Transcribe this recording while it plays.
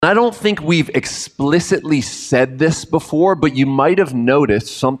I don't think we've explicitly said this before, but you might have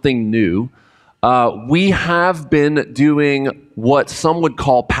noticed something new. We have been doing what some would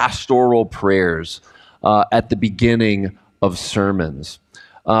call pastoral prayers at the beginning of sermons.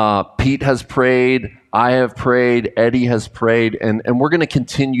 Pete has prayed, I have prayed, Eddie has prayed, and we're going to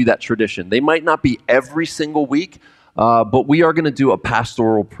continue that tradition. They might not be every single week, but we are going to do a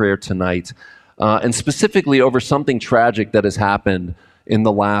pastoral prayer tonight, and specifically over something tragic that has happened in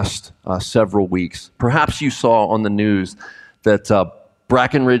the last several weeks. Perhaps you saw on the news that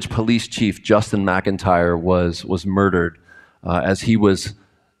Brackenridge Police Chief Justin McIntyre was murdered as he was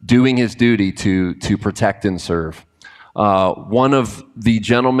doing his duty to protect and serve. One of the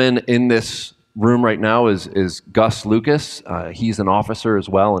gentlemen in this room right now is Gus Lucas. He's an officer as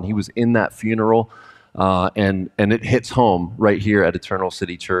well, and he was in that funeral, and it hits home right here at Eternal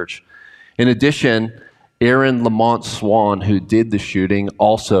City Church. In addition, Aaron Lamont Swan, who did the shooting,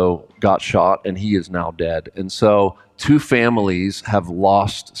 also got shot, and he is now dead. And so 2 families have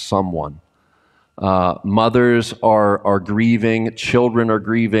lost someone. Mothers are grieving, children are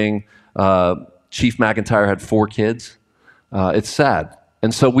grieving. Chief McIntyre had 4 kids. It's sad.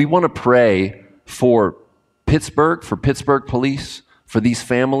 And so we want to pray for Pittsburgh police, for these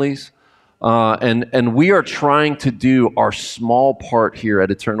families. And we are trying to do our small part here at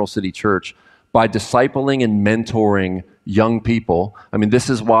Eternal City Church by discipling and mentoring young people. I mean, this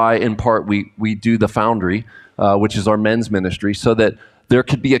is why, in part, we do the Foundry, which is our men's ministry, so that there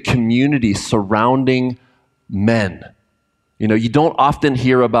could be a community surrounding men. You know, you don't often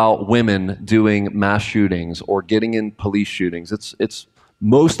hear about women doing mass shootings or getting in police shootings. It's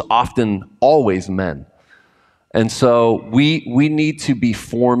most often always men. And so we need to be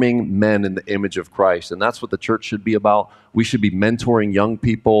forming men in the image of Christ, and that's what the church should be about. We should be mentoring young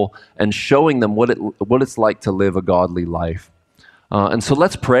people and showing them what it's like to live a godly life. And so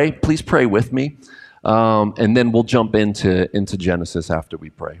let's pray. Please pray with me, and then we'll jump into Genesis after we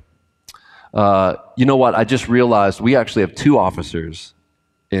pray. You know what? I just realized we actually have 2 officers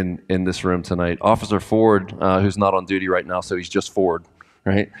in this room tonight. Officer Ford, who's not on duty right now, so he's just Ford,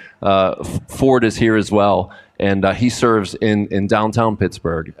 right? Ford is here as well. And he serves in downtown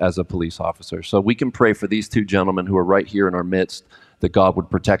Pittsburgh as a police officer. So we can pray for these 2 gentlemen who are right here in our midst, that God would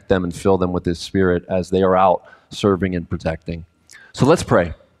protect them and fill them with His Spirit as they are out serving and protecting. So let's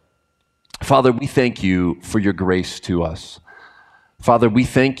pray. Father, we thank you for your grace to us. Father, we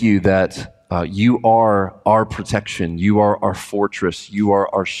thank you that you are our protection. You are our fortress. You are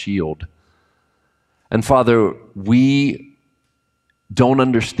our shield. And Father, we don't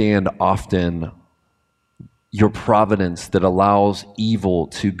understand often your providence that allows evil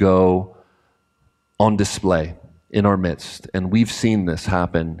to go on display in our midst. And we've seen this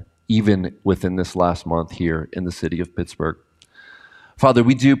happen even within this last month here in the city of Pittsburgh. Father,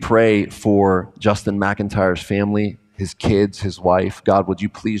 we do pray for Justin McIntyre's family, his kids, his wife. God, would you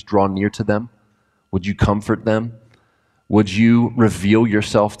please draw near to them? Would you comfort them? Would you reveal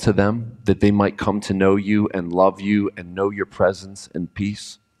yourself to them that they might come to know you and love you and know your presence and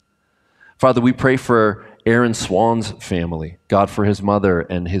peace? Father, we pray for Aaron Swan's family, God, for his mother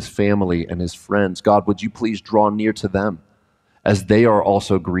and his family and his friends. God, would you please draw near to them as they are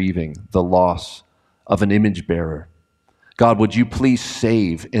also grieving the loss of an image bearer. God, would you please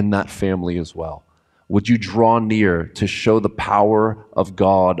save in that family as well? Would you draw near to show the power of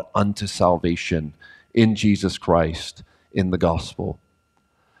God unto salvation in Jesus Christ in the gospel?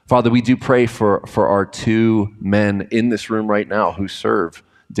 Father, we do pray for our 2 men in this room right now who serve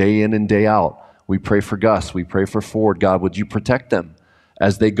day in and day out. We pray for Gus. We pray for Ford. God, would you protect them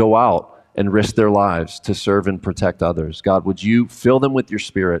as they go out and risk their lives to serve and protect others? God, would you fill them with your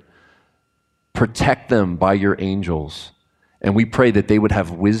Spirit, protect them by your angels, and we pray that they would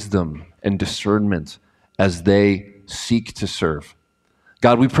have wisdom and discernment as they seek to serve.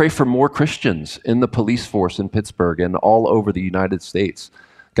 God, we pray for more Christians in the police force in Pittsburgh and all over the United States.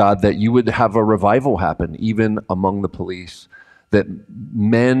 God, that you would have a revival happen even among the police, that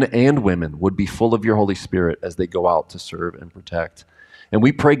men and women would be full of your Holy Spirit as they go out to serve and protect. And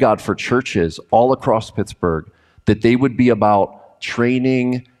we pray, God, for churches all across Pittsburgh, that they would be about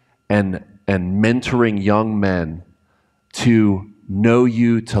training and mentoring young men to know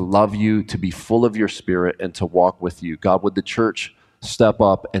you, to love you, to be full of your Spirit, and to walk with you. God, would the church step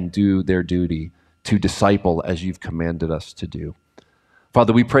up and do their duty to disciple as you've commanded us to do?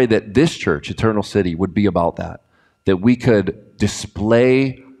 Father, we pray that this church, Eternal City, would be about that we could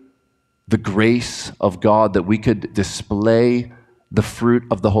display the grace of God, that we could display the fruit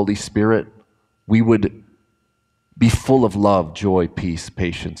of the Holy Spirit. We would be full of love, joy, peace,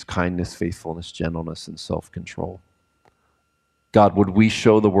 patience, kindness, faithfulness, gentleness, and self-control. God, would we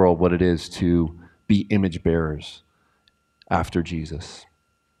show the world what it is to be image bearers after Jesus?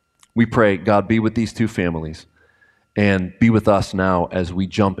 We pray, God, be with these two families and be with us now as we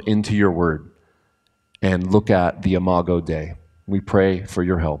jump into your word and look at the Imago Dei. We pray for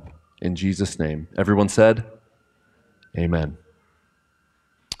your help. In Jesus' name. Everyone said, amen.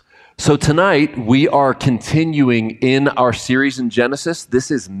 So tonight, we are continuing in our series in Genesis. This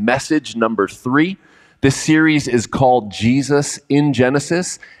is message number 3. This series is called Jesus in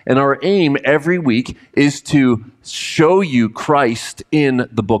Genesis, and our aim every week is to show you Christ in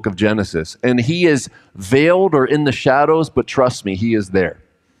the book of Genesis. And he is veiled or in the shadows, but trust me, he is there.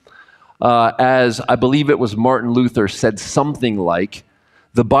 As I believe it was Martin Luther said something like,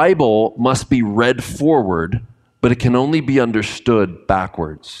 the Bible must be read forward, but it can only be understood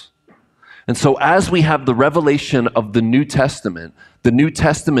backwards. And so as we have the revelation of the New Testament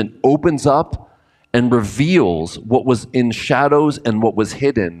opens up and reveals what was in shadows and what was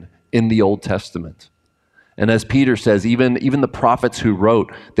hidden in the Old Testament. And as Peter says, even the prophets who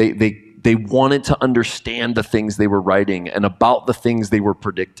wrote, they wanted to understand the things they were writing and about the things they were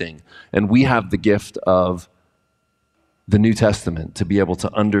predicting. And we have the gift of the New Testament to be able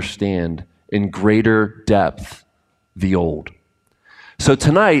to understand in greater depth the Old. So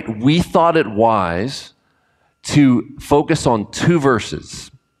tonight, we thought it wise to focus on 2 verses.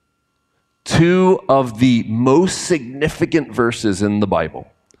 2 of the most significant verses in the Bible.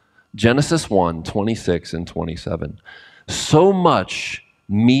 Genesis 1, 26 and 27. So much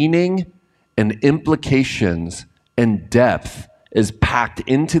meaning and implications and depth is packed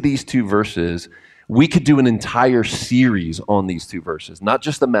into these 2 verses. We could do an entire series on these 2 verses. Not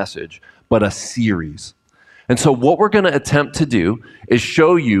just a message, but a series. And so what we're going to attempt to do is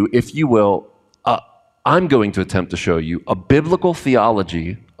show you, if you will, I'm going to attempt to show you a biblical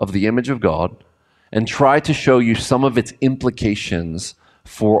theology of the image of God and try to show you some of its implications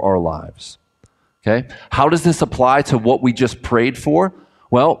for our lives. Okay? How does this apply to what we just prayed for?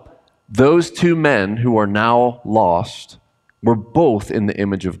 Well, those 2 men who are now lost were both in the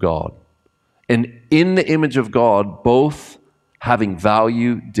image of God. And in the image of God, both having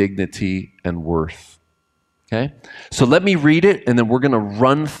value, dignity, and worth. Okay? So let me read it, and then we're going to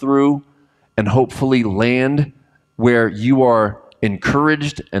run through and hopefully land where you are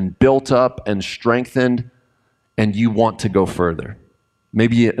encouraged and built up and strengthened, and you want to go further.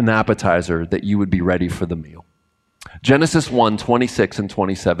 Maybe an appetizer that you would be ready for the meal. Genesis 1, 26 and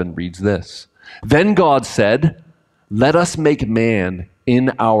 27 reads this. Then God said, let us make man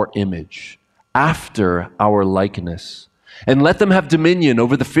in our image, after our likeness, and let them have dominion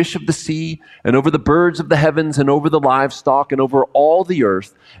over the fish of the sea, and over the birds of the heavens, and over the livestock, and over all the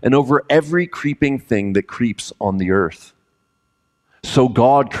earth, and over every creeping thing that creeps on the earth. So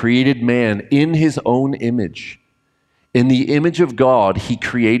God created man in his own image. In the image of God, he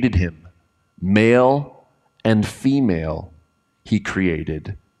created him. Male and female, he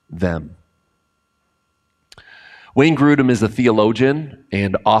created them. Wayne Grudem is a theologian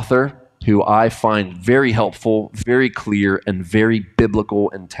and author who I find very helpful, very clear, and very biblical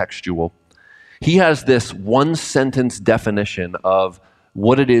and textual. He has this 1-sentence definition of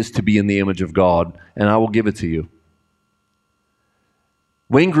what it is to be in the image of God, and I will give it to you.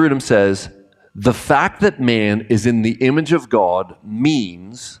 Wayne Grudem says, the fact that man is in the image of God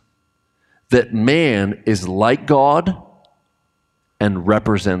means that man is like God and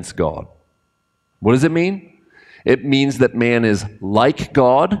represents God. What does it mean? It means that man is like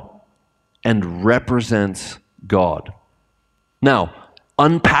God and represents God. Now,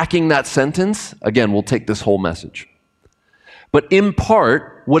 unpacking that sentence, again, we'll take this whole message. But in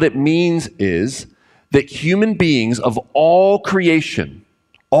part, what it means is that human beings of all creation,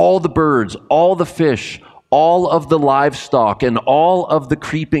 all the birds, all the fish, all of the livestock, and all of the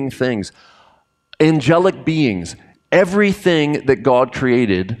creeping things, angelic beings, everything that God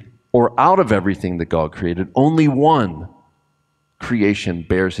created, or out of everything that God created, only one creation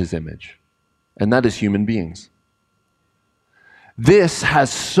bears his image, and that is human beings. This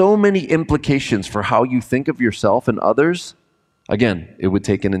has so many implications for how you think of yourself and others. Again, it would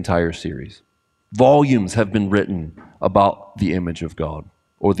take an entire series. Volumes have been written about the image of God,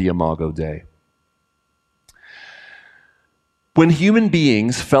 or the Imago Dei. When human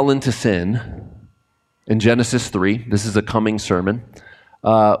beings fell into sin, in Genesis 3, this is a coming sermon,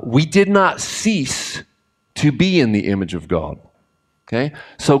 we did not cease to be in the image of God. Okay?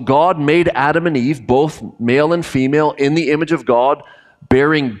 So God made Adam and Eve, both male and female, in the image of God,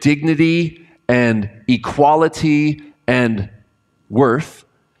 bearing dignity and equality and worth.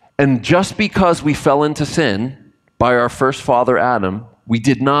 And just because we fell into sin by our first father Adam, we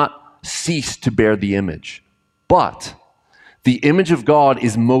did not cease to bear the image. But The image of God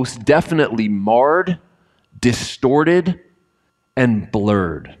is most definitely marred, distorted, and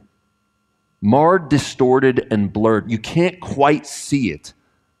blurred. Marred, distorted, and blurred. You can't quite see it,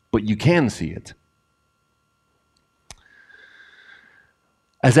 but you can see it.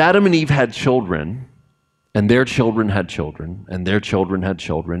 As Adam and Eve had children, and their children had children, and their children had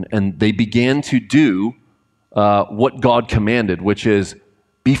children, and they began to do what God commanded, which is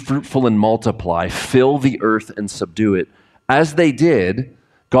be fruitful and multiply, fill the earth and subdue it. As they did,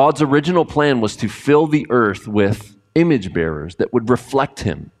 God's original plan was to fill the earth with image bearers that would reflect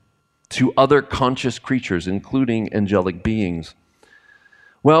him to other conscious creatures, including angelic beings.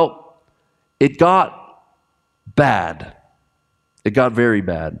 Well, it got bad. It got very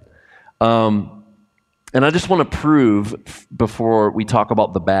bad. And I just want to prove, before we talk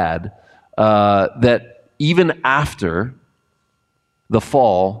about the bad, that even after the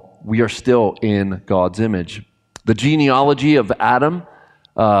fall, we are still in God's image. The genealogy of Adam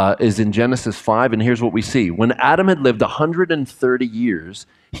is in Genesis 5, and here's what we see. When Adam had lived 130 years,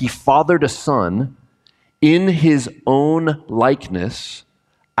 he fathered a son in his own likeness,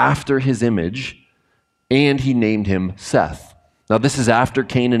 after his image, and he named him Seth. Now, this is after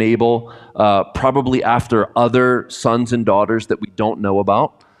Cain and Abel, probably after other sons and daughters that we don't know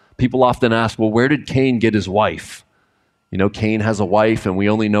about. People often ask, well, where did Cain get his wife? You know, Cain has a wife, and we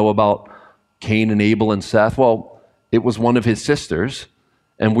only know about Cain and Abel and Seth. Well, it was one of his sisters,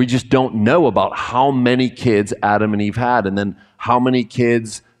 and we just don't know about how many kids Adam and Eve had, and then how many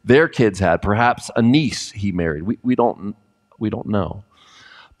kids their kids had. Perhaps a niece he married. We don't know.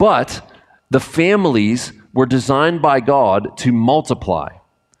 But the families were designed by God to multiply.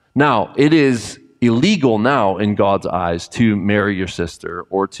 Now, it is illegal now in God's eyes to marry your sister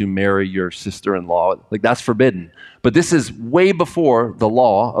or to marry your sister-in-law. Like, that's forbidden. But this is way before the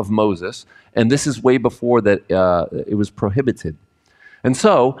law of Moses, and this is way before that it was prohibited. And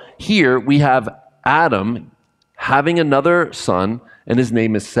so here we have Adam having another son, and his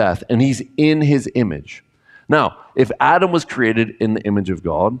name is Seth, and he's in his image. Now, if Adam was created in the image of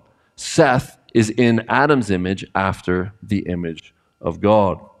God, Seth is in Adam's image after the image of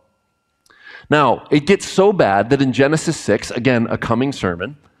God. Now, it gets so bad that in Genesis 6, again, a coming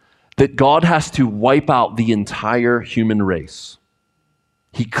sermon, that God has to wipe out the entire human race.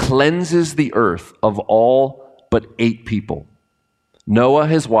 He cleanses the earth of all but 8 people. Noah,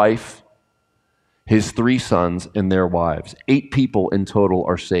 his wife, his 3 sons, and their wives. 8 people in total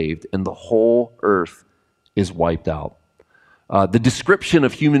are saved, and the whole earth is wiped out. The description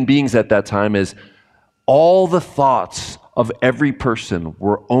of human beings at that time is all the thoughts of every person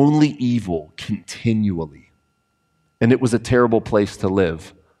were only evil continually. And it was a terrible place to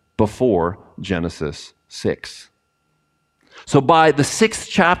live before Genesis 6. So by the 6th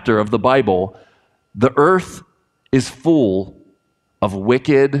chapter of the Bible, the earth is full of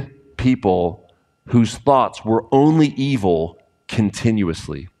wicked people whose thoughts were only evil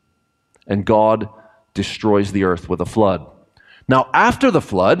continuously. And God destroys the earth with a flood. Now, after the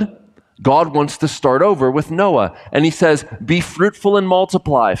flood, God wants to start over with Noah. And he says, be fruitful and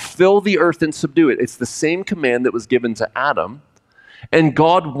multiply, fill the earth and subdue it. It's the same command that was given to Adam. And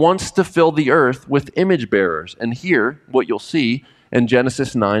God wants to fill the earth with image bearers. And here, what you'll see in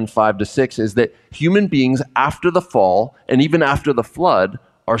Genesis 9, 5-6, is that human beings after the fall and even after the flood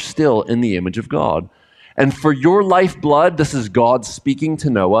are still in the image of God. And for your lifeblood, this is God speaking to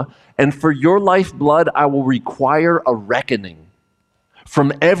Noah, and for your lifeblood, I will require a reckoning.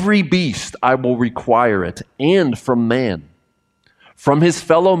 From every beast I will require it, and from man. From his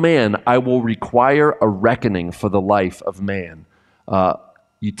fellow man I will require a reckoning for the life of man.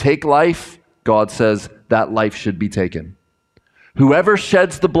 You take life, God says that life should be taken. Whoever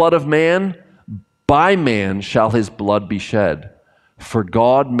sheds the blood of man, by man shall his blood be shed. For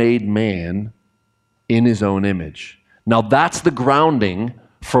God made man in his own image. Now that's the grounding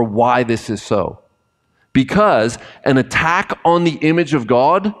for why this is so. Because an attack on the image of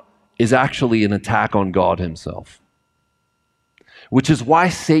God is actually an attack on God himself. Which is why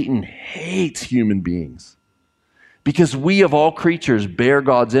Satan hates human beings. Because we of all creatures bear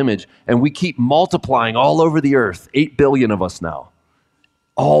God's image, and we keep multiplying all over the earth, 8 billion of us now,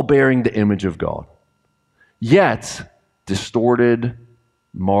 all bearing the image of God. Yet, distorted,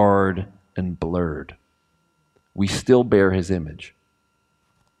 marred, and blurred, we still bear his image.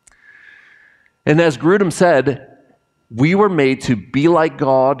 And as Grudem said, we were made to be like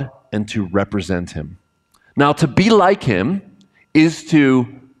God and to represent him. Now, to be like him is to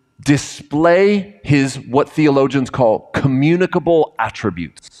display his, what theologians call, communicable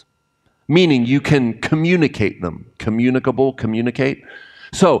attributes. Meaning you can communicate them. Communicable, communicate.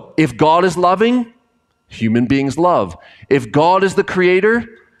 So, if God is loving, human beings love. If God is the creator,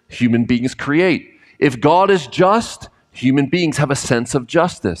 human beings create. If God is just, human beings have a sense of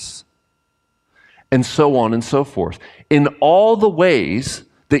justice. And so on and so forth. In all the ways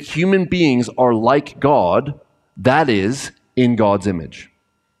that human beings are like God, that is, in God's image.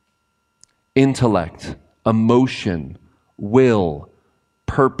 Intellect, emotion, will,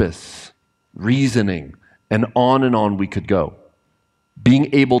 purpose, reasoning, and on we could go.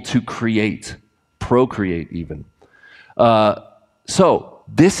 Being able to create, procreate even. So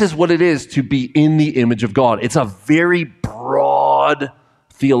this is what it is to be in the image of God. It's a very broad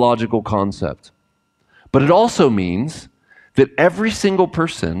theological concept. But it also means that every single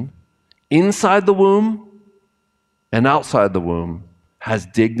person inside the womb and outside the womb has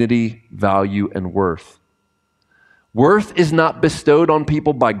dignity, value, and worth. Worth is not bestowed on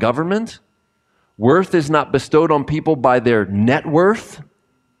people by government. Worth is not bestowed on people by their net worth.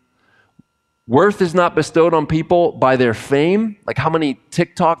 Worth is not bestowed on people by their fame, like how many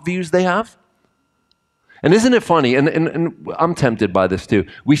TikTok views they have. And isn't it funny, and I'm tempted by this too,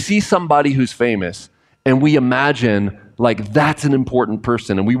 we see somebody who's famous and we imagine like that's an important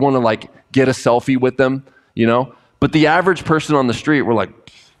person and we want to like get a selfie with them, you know? But the average person on the street, we're like,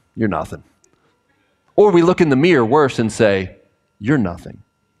 you're nothing. Or we look in the mirror worse and say, you're nothing.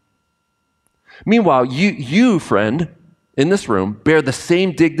 Meanwhile, you, friend, in this room, bear the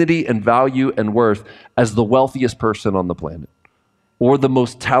same dignity and value and worth as the wealthiest person on the planet, or the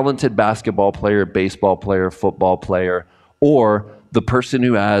most talented basketball player, baseball player, football player, or the person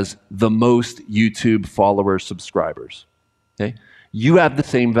who has the most YouTube followers, subscribers. Okay? You have the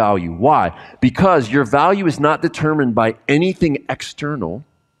same value. Why? Because your value is not determined by anything external.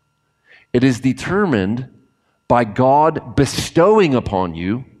 It is determined by God bestowing upon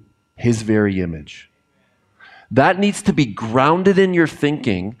you His very image. That needs to be grounded in your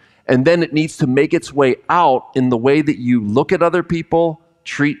thinking, and then it needs to make its way out in the way that you look at other people,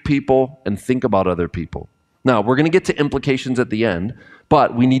 treat people, and think about other people. Now, we're going to get to implications at the end,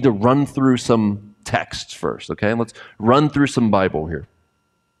 but we need to run through some texts first, okay? Let's run through some Bible here.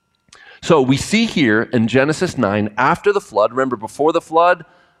 So we see here in Genesis 9, after the flood, remember before the flood,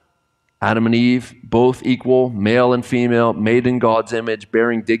 Adam and Eve, both equal, male and female, made in God's image,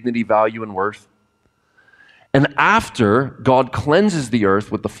 bearing dignity, value, and worth. And after God cleanses the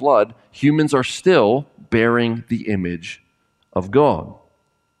earth with the flood, humans are still bearing the image of God.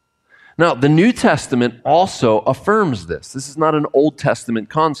 Now, the New Testament also affirms this. This is not an Old Testament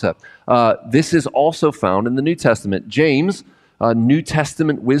concept. This is also found in the New Testament. James, New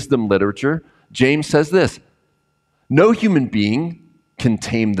Testament wisdom literature, James says this: no human being can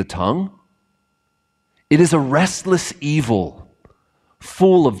tame the tongue. It is a restless evil,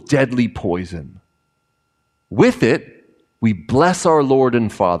 full of deadly poison. With it, we bless our Lord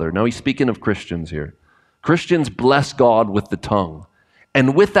and Father. Now he's speaking of Christians here. Christians bless God with the tongue.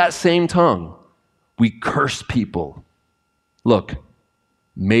 And with that same tongue, we curse people. Look,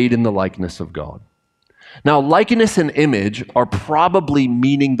 made in the likeness of God. Now, likeness and image are probably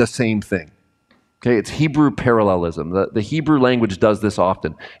meaning the same thing. Okay, it's Hebrew parallelism. The Hebrew language does this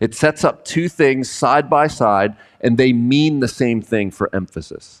often. It sets up two things side by side, and they mean the same thing for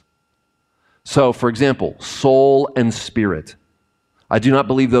emphasis. So, for example, soul and spirit. I do not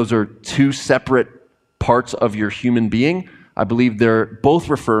believe those are two separate parts of your human being. I believe they're both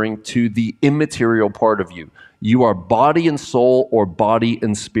referring to the immaterial part of you. You are body and soul, or body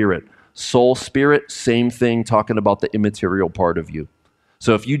and spirit. Soul, spirit, same thing, talking about the immaterial part of you.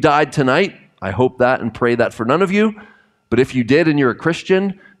 So if you died tonight, I hope that and pray that for none of you. But if you did and you're a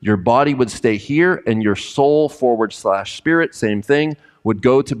Christian, your body would stay here, and your soul / spirit, same thing, would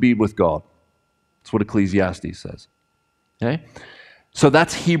go to be with God. That's what Ecclesiastes says. Okay? So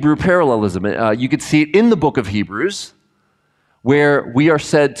that's Hebrew parallelism. You could see it in the book of Hebrews, where we are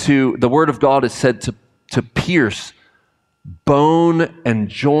said to, the word of God is said to pierce bone and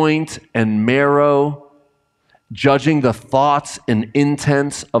joint and marrow, judging the thoughts and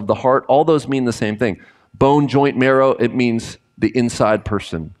intents of the heart. All those mean the same thing. Bone, joint, marrow, it means the inside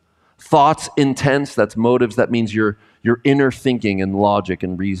person. Thoughts, intents, that's motives, that means your inner thinking and logic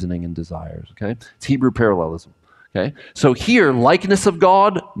and reasoning and desires, okay? It's Hebrew parallelism, okay? So here, likeness of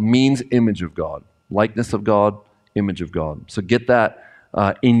God means image of God. Likeness of God, image of God. So get that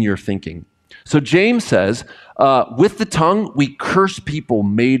in your thinking. So James says, with the tongue, we curse people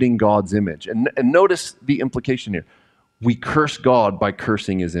made in God's image. And notice the implication here. We curse God by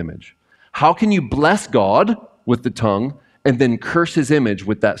cursing His image. How can you bless God with the tongue and then curse His image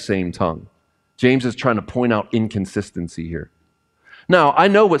with that same tongue? James is trying to point out inconsistency here. Now, I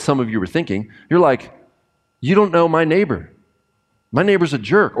know what some of you were thinking. You're like, you don't know my neighbor. My neighbor's a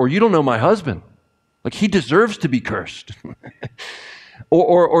jerk. Or you don't know my husband. Like he deserves to be cursed.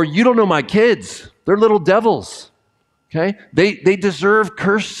 or you don't know my kids. They're little devils. Okay? They deserve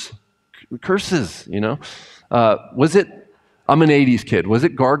curses, you know? I'm an 80s kid. Was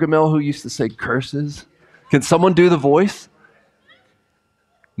it Gargamel who used to say curses? Can someone do the voice?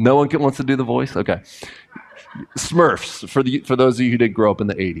 No one wants to do the voice? Okay. Smurfs, for those of you who didn't grow up in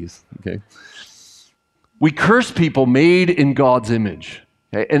the 80s. Okay. We curse people made in God's image.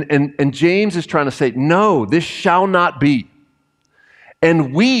 Okay? And James is trying to say, no, this shall not be.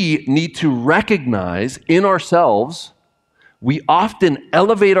 And we need to recognize in ourselves, we often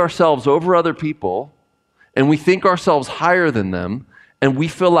elevate ourselves over other people, and we think ourselves higher than them, and we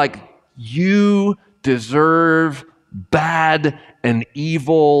feel like you deserve bad and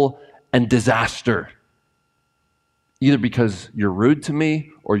evil and disaster. Either because you're rude to me,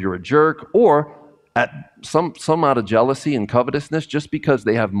 or you're a jerk, or at some out of jealousy and covetousness, just because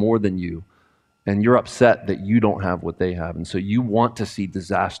they have more than you, and you're upset that you don't have what they have, and so you want to see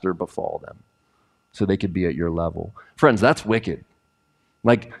disaster befall them so they could be at your level. Friends, that's wicked.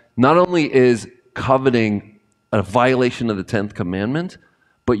 Like, not only is coveting a violation of the 10th commandment,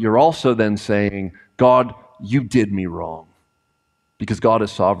 but you're also then saying, God, you did me wrong. Because God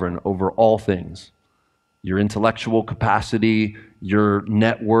is sovereign over all things. Your intellectual capacity, your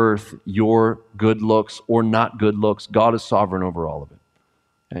net worth, your good looks or not good looks, God is sovereign over all of it.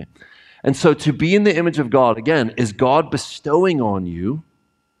 Okay? And so to be in the image of God, again, is God bestowing on you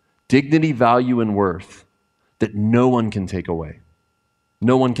dignity, value, and worth that no one can take away.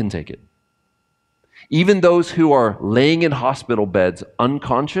 No one can take it. Even those who are laying in hospital beds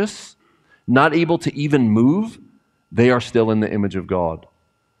unconscious, not able to even move, they are still in the image of God,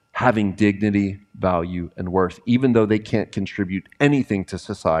 having dignity, value, and worth, even though they can't contribute anything to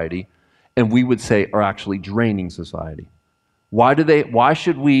society, and we would say are actually draining society. Why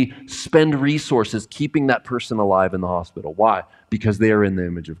should we spend resources keeping that person alive in the hospital? Why? Because they are in the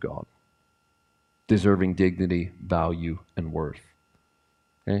image of God, deserving dignity, value, and worth.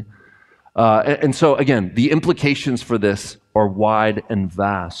 Okay? And so again, the implications for this are wide and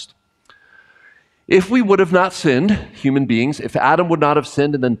vast. If we would have not sinned, human beings, if Adam would not have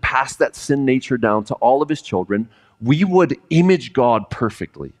sinned and then passed that sin nature down to all of his children, we would image God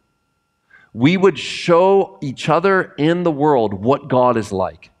perfectly. We would show each other and the world what God is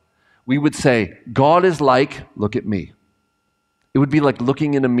like. We would say, God is like, look at me. It would be like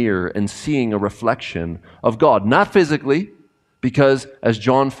looking in a mirror and seeing a reflection of God, not physically, because as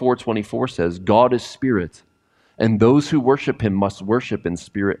John 4:24 says, God is spirit, and those who worship him must worship in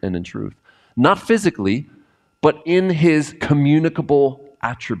spirit and in truth. Not physically, but in his communicable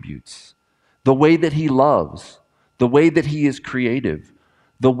attributes. The way that he loves, the way that he is creative,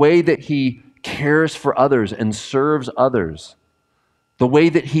 the way that he cares for others and serves others, the way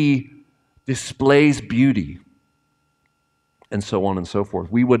that he displays beauty, and so on and so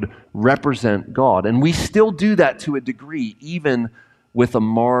forth. We would represent God. And we still do that to a degree, even with a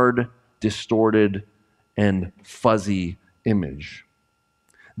marred, distorted, and fuzzy image.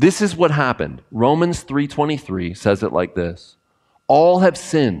 This is what happened. Romans 3:23 says it like this: all have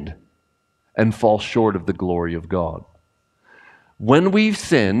sinned and fall short of the glory of God. When we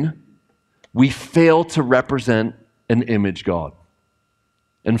sin, we fail to represent and image God.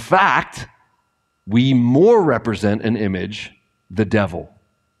 In fact, we more represent and image the devil.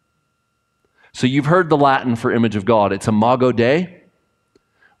 So you've heard the Latin for image of God. It's imago Dei.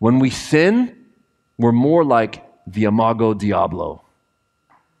 When we sin, we're more like the imago Diablo,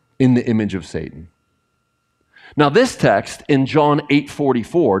 in the image of Satan. Now this text in John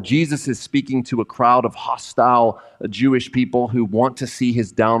 8:44, Jesus is speaking to a crowd of hostile Jewish people who want to see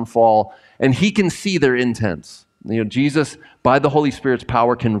his downfall, and he can see their intents. Jesus, by the Holy Spirit's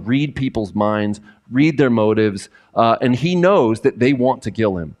power, can read people's minds, read their motives, and he knows that they want to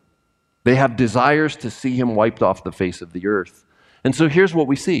kill him. They have desires to see him wiped off the face of the earth. And so here's what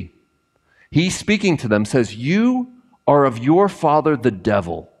we see. He's speaking to them, says, you are of your father the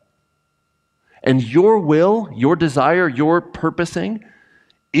devil, and your will, your desire, your purposing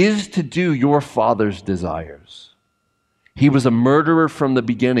is to do your father's desires. He was a murderer from the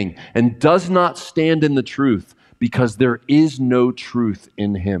beginning and does not stand in the truth because there is no truth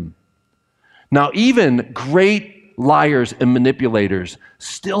in him. Now, even great liars and manipulators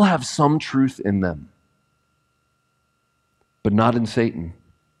still have some truth in them, but not in Satan.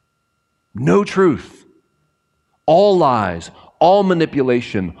 No truth. All lies, all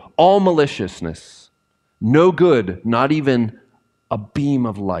manipulation, all maliciousness. No good, not even a beam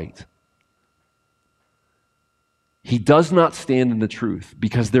of light. He does not stand in the truth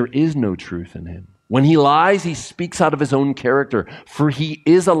because there is no truth in him. When he lies, he speaks out of his own character, for he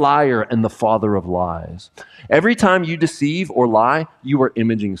is a liar and the father of lies. Every time you deceive or lie, you are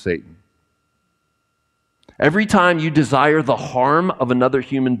imaging Satan. Every time you desire the harm of another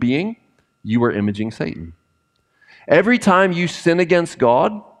human being, you are imaging Satan. Every time you sin against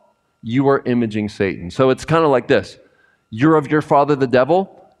God, you are imaging Satan. So it's kind of like this. You're of your father, the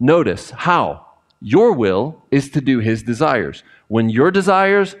devil. Notice how your will is to do his desires. When your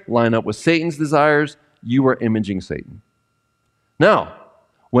desires line up with Satan's desires, you are imaging Satan. Now,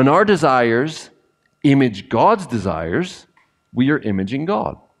 when our desires image God's desires, we are imaging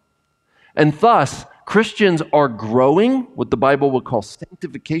God. And thus, Christians are growing, what the Bible would call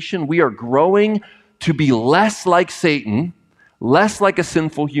sanctification. We are growing to be less like Satan, less like a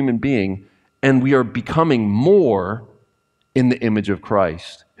sinful human being, and we are becoming more in the image of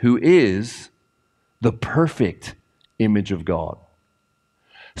Christ, who is the perfect image of God.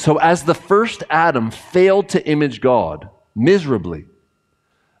 So as the first Adam failed to image God miserably,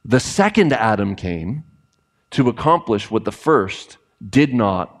 the second Adam came to accomplish what the first did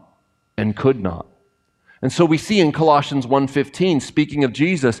not and could not. And so we see in Colossians 1:15, speaking of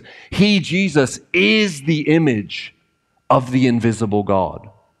Jesus, he, Jesus, is the image of the invisible God.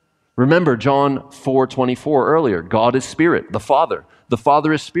 Remember John 4:24 earlier, God is spirit, the Father. The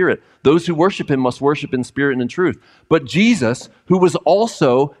Father is spirit. Those who worship him must worship in spirit and in truth. But Jesus, who was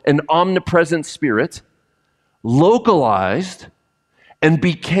also an omnipresent spirit, localized and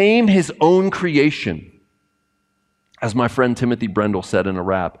became his own creation. As my friend Timothy Brendel said in a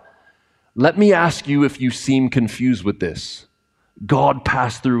rap, let me ask you if you seem confused with this. God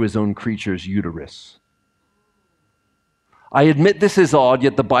passed through his own creature's uterus. I admit this is odd,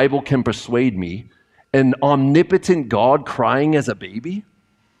 yet the Bible can persuade me. An omnipotent God crying as a baby?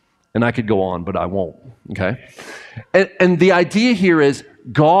 And I could go on, but I won't, okay? And the idea here is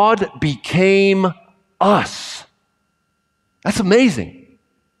God became us. That's amazing.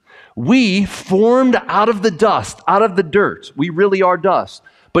 We formed out of the dust, out of the dirt. We really are dust.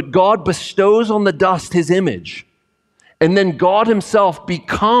 But God bestows on the dust his image. And then God himself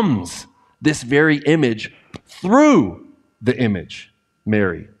becomes this very image through the image,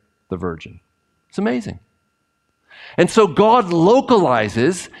 Mary, the Virgin. It's amazing. And so God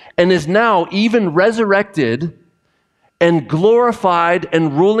localizes and is now even resurrected and glorified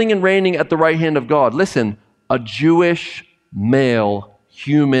and ruling and reigning at the right hand of God. Listen, a Jewish male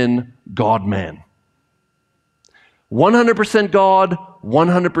human God-man. 100% God,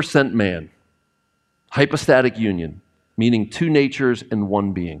 100% man. Hypostatic union, meaning two natures in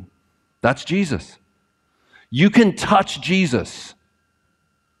one being. That's Jesus. You can touch Jesus.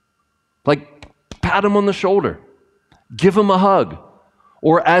 Like, pat him on the shoulder. Give him a hug.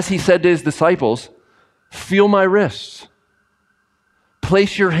 Or as he said to his disciples, feel my wrists.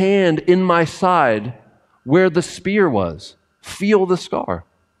 Place your hand in my side where the spear was. Feel the scar.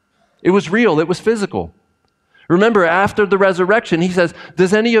 It was real. It was physical. Remember, after the resurrection, he says,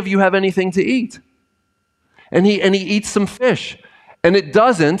 does any of you have anything to eat? And he eats some fish. And it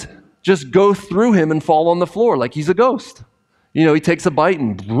doesn't just go through him and fall on the floor like he's a ghost. You know, he takes a bite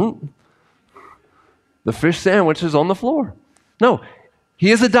and the fish sandwich is on the floor. No, he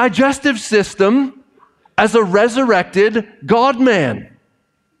has a digestive system as a resurrected God-man.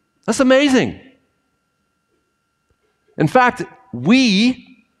 That's amazing. In fact,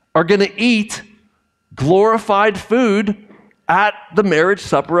 we are going to eat glorified food at the marriage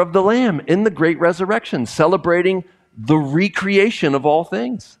supper of the Lamb in the great resurrection, celebrating the recreation of all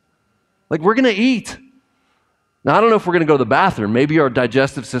things. Like, we're going to eat. Now, I don't know if we're going to go to the bathroom. Maybe our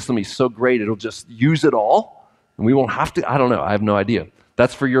digestive system is so great it'll just use it all, and we won't have to. I don't know. I have no idea.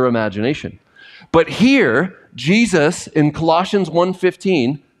 That's for your imagination. But here, Jesus, in Colossians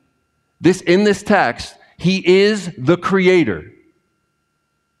 1:15, in this text, he is the creator.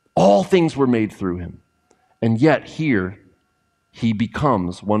 All things were made through him. And yet here, he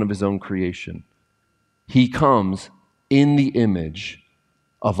becomes one of his own creation. He comes in the image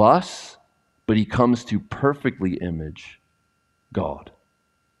of us, but he comes to perfectly image God.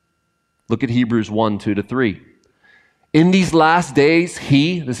 Look at Hebrews 1:2-3. In these last days,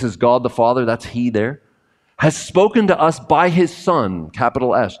 he, this is God the Father, that's he there, has spoken to us by his Son,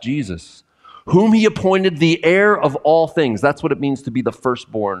 capital S, Jesus, whom he appointed the heir of all things. That's what it means to be the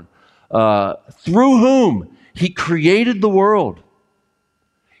firstborn. Through whom he created the world.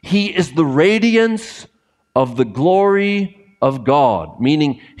 He is the radiance of the glory of God,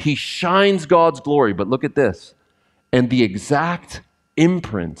 meaning he shines God's glory. But look at this, and the exact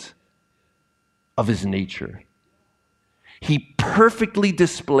imprint of his nature. He perfectly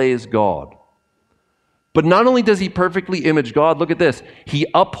displays God. But not only does he perfectly image God, look at this. He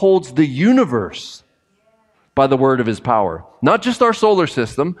upholds the universe by the word of his power. Not just our solar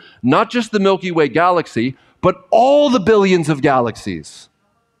system, not just the Milky Way galaxy, but all the billions of galaxies.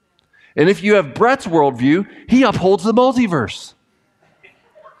 And if you have Brett's worldview, he upholds the multiverse.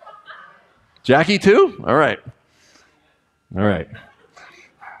 Jackie too? All right. All right.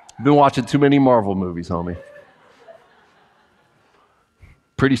 Been watching too many Marvel movies, homie.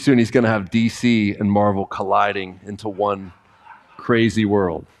 Pretty soon he's going to have DC and Marvel colliding into one crazy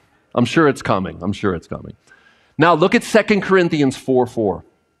world. I'm sure it's coming. I'm sure it's coming. Now look at 2 Corinthians 4:4.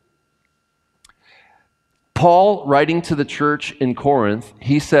 Paul, writing to the church in Corinth,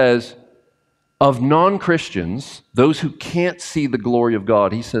 he says, of non-Christians, those who can't see the glory of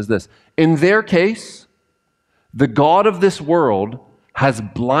God, he says this, in their case, the God of this world has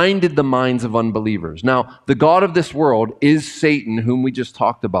blinded the minds of unbelievers. Now, the God of this world is Satan, whom we just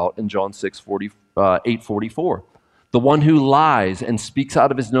talked about in John 8:44. The one who lies and speaks out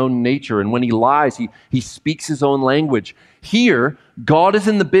of his own nature. And when he lies, he speaks his own language. Here, God is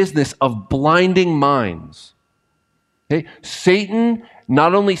in the business of blinding minds. Okay? Satan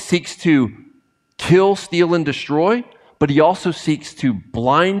not only seeks to kill, steal, and destroy, but he also seeks to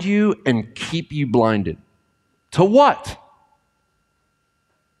blind you and keep you blinded. To what?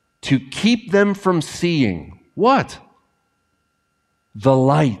 To keep them from seeing what? The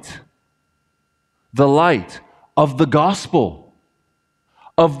light. The light of the gospel,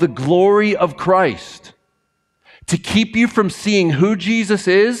 of the glory of Christ. To keep you from seeing who Jesus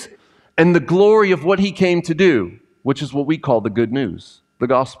is and the glory of what he came to do, which is what we call the good news, the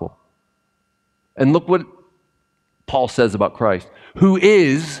gospel. And look what Paul says about Christ, who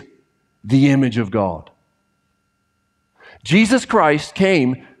is the image of God. Jesus Christ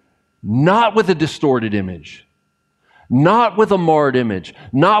came not with a distorted image, not with a marred image,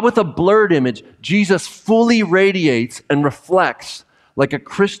 not with a blurred image. Jesus fully radiates and reflects like a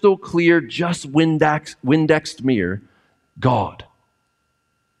crystal clear, just Windexed mirror, God.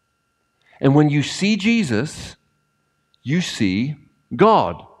 And when you see Jesus, you see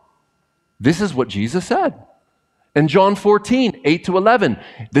God. This is what Jesus said. In John 14:8-11,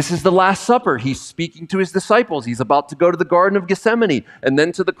 this is the Last Supper. He's speaking to his disciples. He's about to go to the Garden of Gethsemane and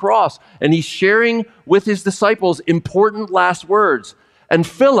then to the cross. And he's sharing with his disciples important last words. And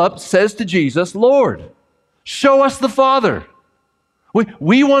Philip says to Jesus, Lord, show us the Father.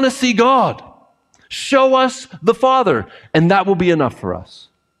 We want to see God. Show us the Father. And that will be enough for us.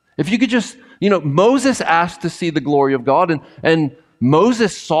 If you could just, Moses asked to see the glory of God, and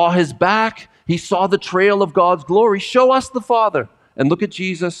Moses saw his back. He saw the trail of God's glory. Show us the Father. And look at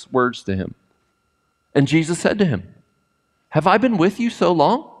Jesus' words to him. And Jesus said to him, have I been with you so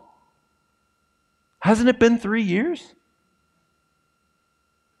long? Hasn't it been 3 years?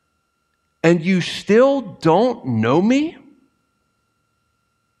 And you still don't know me?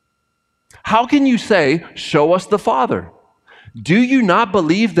 How can you say, show us the Father? Do you not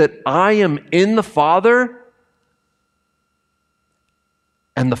believe that I am in the Father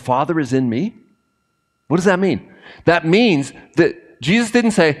and the Father is in me? What does that mean? That means that Jesus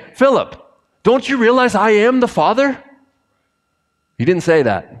didn't say, Philip, don't you realize I am the Father? He didn't say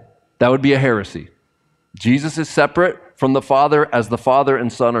that. That would be a heresy. Jesus is separate from the Father as the Father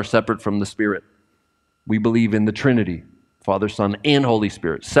and Son are separate from the Spirit. We believe in the Trinity, Father, Son, and Holy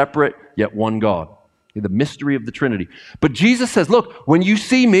Spirit, separate yet one God. The mystery of the Trinity. But Jesus says, look, when you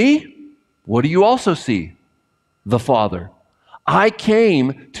see me, what do you also see? The Father. I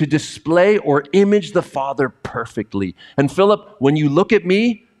came to display or image the Father perfectly. And Philip, when you look at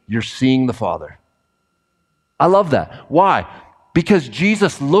me, you're seeing the Father. I love that. Why? Because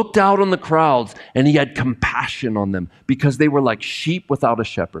Jesus looked out on the crowds and he had compassion on them because they were like sheep without a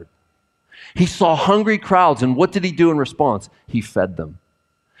shepherd. He saw hungry crowds, and what did he do in response? He fed them.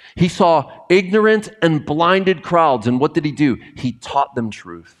 He saw ignorant and blinded crowds, and what did he do? He taught them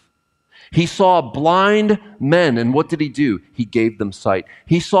truth. He saw blind men, and what did he do? He gave them sight.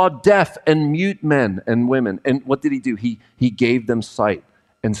 He saw deaf and mute men and women, and what did he do? He gave them sight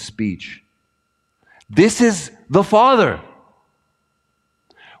and speech. This is the Father.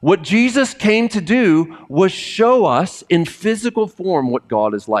 What Jesus came to do was show us in physical form what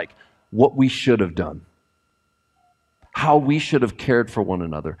God is like, what we should have done, how we should have cared for one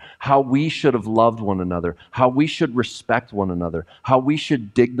another, how we should have loved one another, how we should respect one another, how we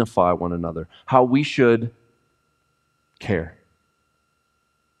should dignify one another, how we should care.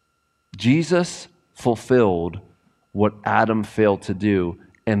 Jesus fulfilled what Adam failed to do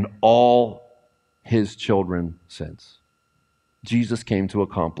and all his children since. Jesus came to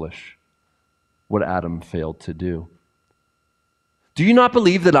accomplish what Adam failed to do. Do you not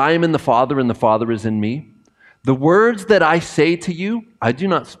believe that I am in the Father and the Father is in me? The words that I say to you, I do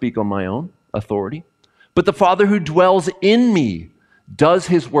not speak on my own authority, but the Father who dwells in me does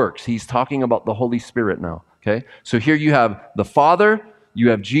his works. He's talking about the Holy Spirit now, okay? So here you have the Father, you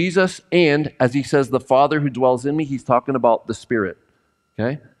have Jesus, and as he says, the Father who dwells in me, he's talking about the Spirit,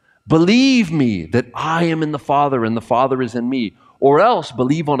 okay? Believe me that I am in the Father and the Father is in me, or else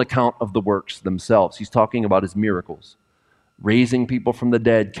believe on account of the works themselves. He's talking about his miracles, raising people from the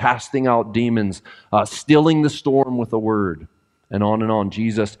dead, casting out demons, stilling the storm with a word, and on and on.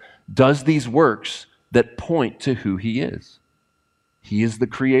 Jesus does these works that point to who he is. He is the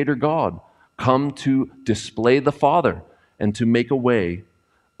Creator God, come to display the Father and to make a way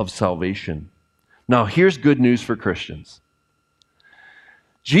of salvation. Now, here's good news for Christians.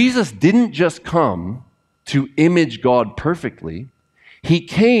 Jesus didn't just come to image God perfectly. He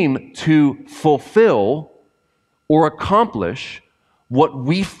came to fulfill or accomplish what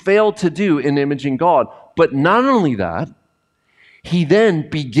we failed to do in imaging God. But not only that, he then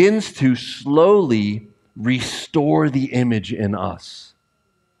begins to slowly restore the image in us.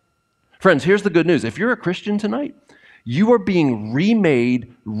 Friends, here's the good news. If you're a Christian tonight, you are being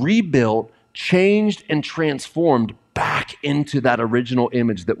remade, rebuilt, changed, and transformed back into that original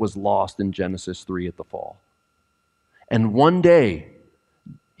image that was lost in Genesis 3 at the fall. And one day,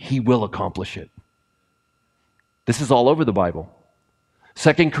 he will accomplish it. This is all over the Bible.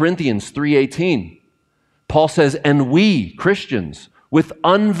 2 Corinthians 3:18, Paul says, and we, Christians, with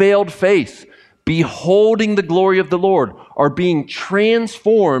unveiled face, beholding the glory of the Lord, are being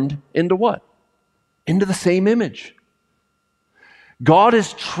transformed into what? Into the same image. God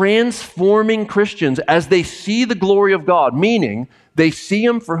is transforming Christians as they see the glory of God, meaning they see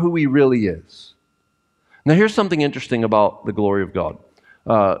him for who he really is. Now here's something interesting about the glory of God.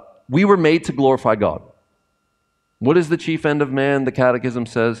 We were made to glorify God. What is the chief end of man? The Catechism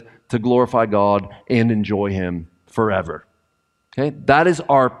says to glorify God and enjoy him forever. Okay? That is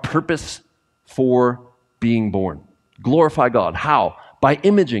our purpose for being born. Glorify God. How? By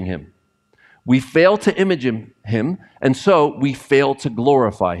imaging him. We fail to image him, and so we fail to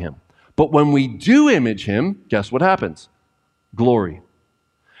glorify him. But when we do image him, guess what happens? Glory.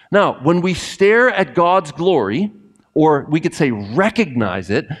 Now, when we stare at God's glory, or we could say recognize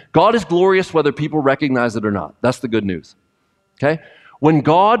it, God is glorious whether people recognize it or not. That's the good news. Okay? When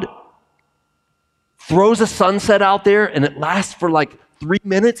God throws a sunset out there and it lasts for like 3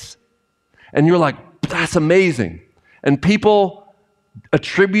 minutes, and you're like, that's amazing. And people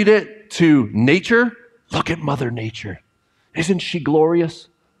attribute it to nature. Look at Mother Nature. Isn't she glorious?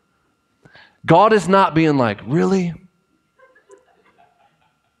 God is not being like, really?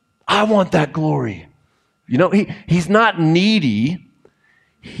 I want that glory. You know, he's not needy.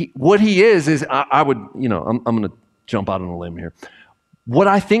 What he is I would, I'm going to jump out on a limb here. What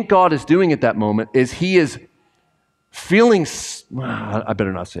I think God is doing at that moment is he is feeling, I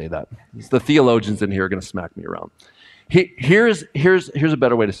better not say that. The theologians in here are going to smack me around. Here's a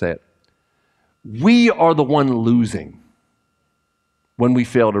better way to say it. We are the one losing when we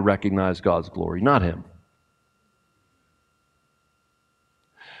fail to recognize God's glory, not him.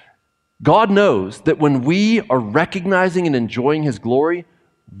 God knows that when we are recognizing and enjoying his glory,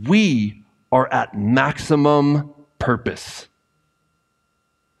 we are at maximum purpose.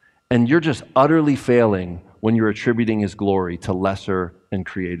 And you're just utterly failing when you're attributing his glory to lesser and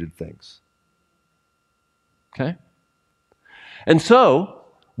created things. Okay? And so,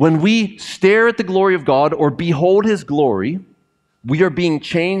 when we stare at the glory of God or behold his glory, we are being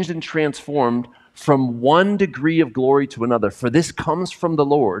changed and transformed from one degree of glory to another. For this comes from the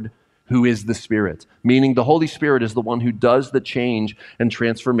Lord, who is the Spirit, meaning the Holy Spirit is the one who does the change and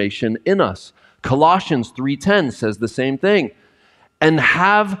transformation in us. Colossians 3:10 says the same thing. And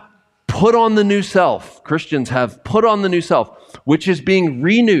have put on the new self. Christians have put on the new self, which is being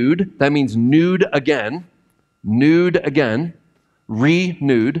renewed. That means renewed again,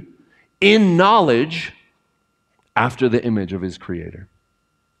 renewed in knowledge after the image of his creator.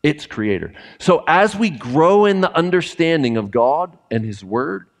 Its creator. So as we grow in the understanding of God and his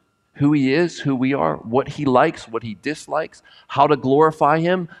word, who he is, who we are, what he likes, what he dislikes, how to glorify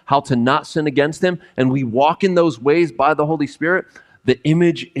him, how to not sin against him, and we walk in those ways by the Holy Spirit, the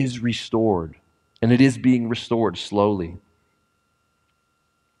image is restored, and it is being restored slowly.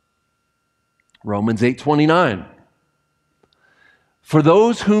 Romans 8:29. For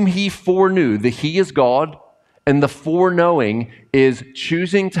those whom he foreknew, the he is God, and the foreknowing is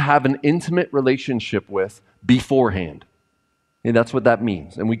choosing to have an intimate relationship with beforehand. And that's what that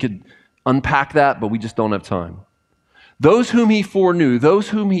means. And we could unpack that, but we just don't have time. Those whom he foreknew, those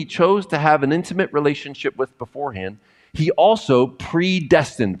whom he chose to have an intimate relationship with beforehand, he also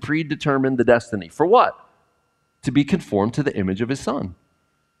predetermined the destiny. For what? To be conformed to the image of his Son.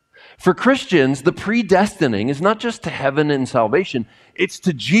 For Christians, the predestining is not just to heaven and salvation, it's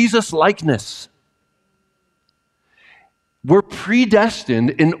to Jesus likeness. We're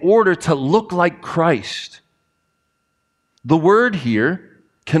predestined in order to look like Christ. The word here,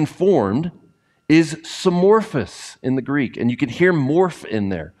 conformed, is somorphos in the Greek, and you can hear morph in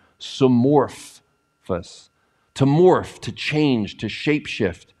there. Somorphos. To morph, to change, to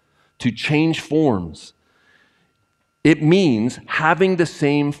shapeshift, to change forms. It means having the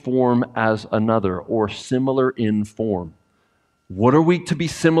same form as another or similar in form. What are we to be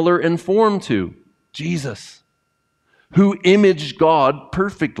similar in form to? Jesus, who imaged God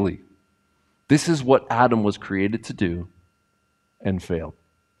perfectly. This is what Adam was created to do and failed.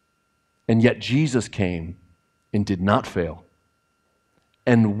 And yet Jesus came and did not fail.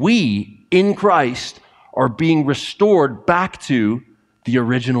 And we, in Christ, are being restored back to the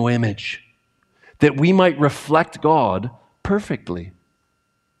original image, that we might reflect God perfectly.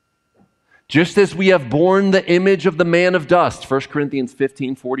 Just as we have borne the image of the man of dust, 1 Corinthians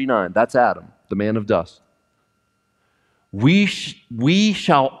 15:49, that's Adam, the man of dust. We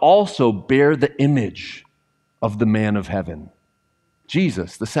shall also bear the image of the man of heaven,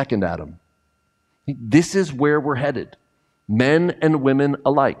 Jesus, the second Adam. This is where we're headed, men and women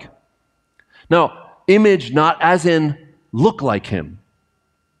alike. Now, image not as in look like him,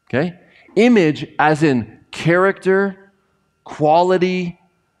 okay? Image as in character, quality,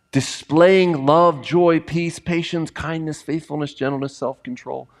 displaying love, joy, peace, patience, kindness, faithfulness, gentleness,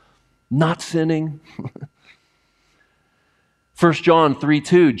 self-control, not sinning. 1 John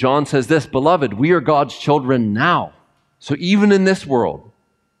 3:2, John says this, "Beloved, we are God's children now." So even in this world,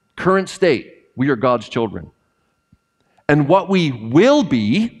 current state, we are God's children. And what we will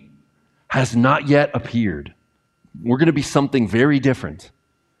be has not yet appeared. We're going to be something very different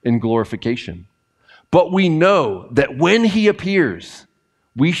in glorification. But we know that when he appears,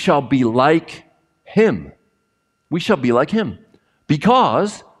 we shall be like him. We shall be like him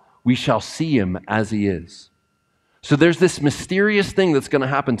because we shall see him as he is. So there's this mysterious thing that's going to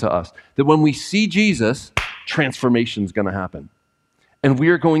happen to us, that when we see Jesus, transformation is going to happen. And we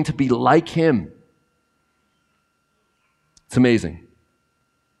are going to be like him. It's amazing.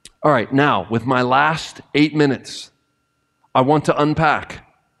 All right, now, with my last 8 minutes, I want to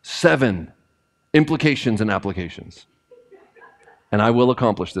unpack 7 implications and applications. And I will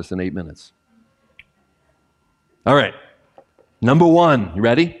accomplish this in 8 minutes. All right. Number 1, you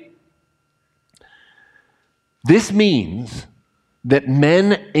ready? This means that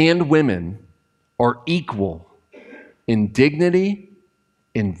men and women are equal in dignity,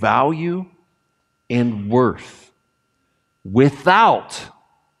 in value, and worth, without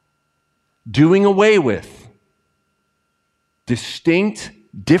doing away with distinct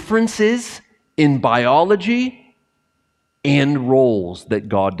differences in biology and roles that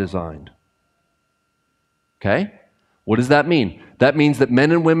God designed. Okay? What does that mean? That means that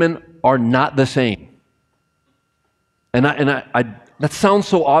men and women are not the same. And that sounds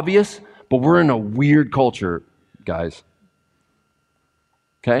so obvious, but we're in a weird culture, guys.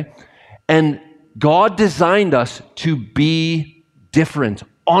 Okay? And God designed us to be different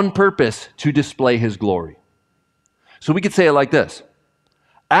on purpose to display his glory. So we could say it like this.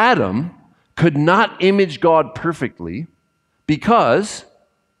 Adam could not image God perfectly because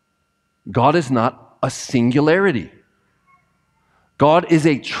God is not a singularity. God is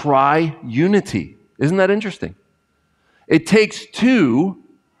a tri-unity. Isn't that interesting? It takes 2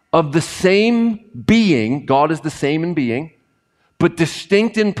 of the same being, God is the same in being, but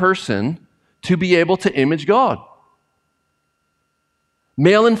distinct in person to be able to image God.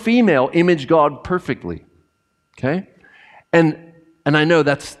 Male and female image God perfectly. Okay? And I know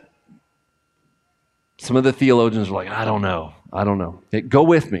that's, some of the theologians are like, I don't know. Okay, go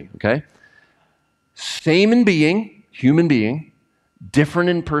with me, okay? Same in being, human being, different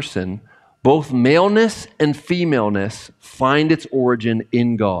in person, both maleness and femaleness find its origin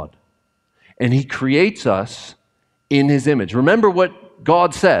in God. And he creates us in his image. Remember what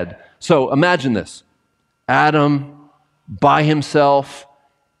God said. So imagine this. Adam by himself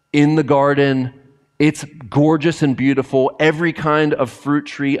in the garden. It's gorgeous and beautiful. Every kind of fruit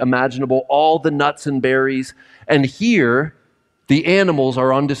tree imaginable, all the nuts and berries. And here, the animals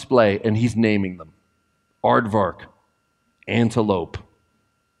are on display, and he's naming them. Aardvark, antelope,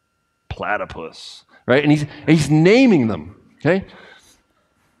 platypus, right? And he's naming them, okay?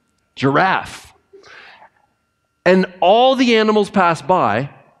 Giraffe. And all the animals pass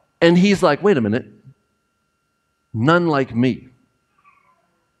by, and he's like, wait a minute, none like me.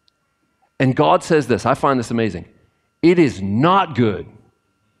 And God says this, I find this amazing. it is not good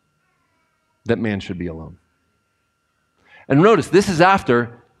that man should be alone. And notice, this is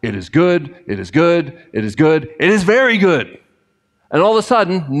after it is good, it is good, it is good, it is very good. And all of a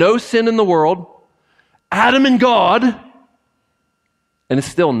sudden, no sin in the world, Adam and God, and it's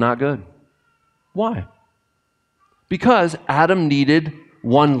still not good. Why? Because Adam needed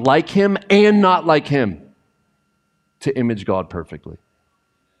one like him and not like him to image God perfectly.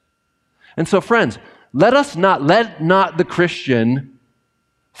 And so, friends, let not the Christian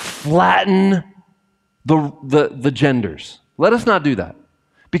flatten the genders. Let us not do that.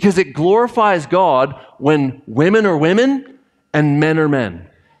 Because it glorifies God when women are women and men are men.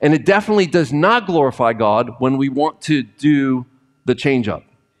 And it definitely does not glorify God when we want to do the change up.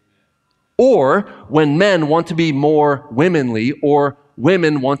 Or when men want to be more womanly or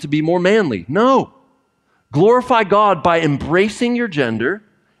women want to be more manly. No. Glorify God by embracing your gender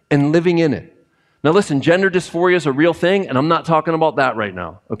and living in it. Now listen, gender dysphoria is a real thing, and I'm not talking about that right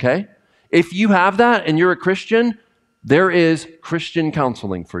now, okay? If you have that and you're a Christian, there is Christian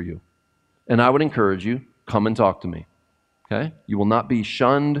counseling for you. And I would encourage you, come and talk to me, okay? You will not be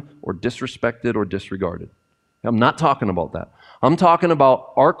shunned or disrespected or disregarded. I'm not talking about that. I'm talking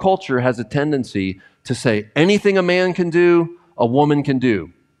about our culture has a tendency to say anything a man can do, a woman can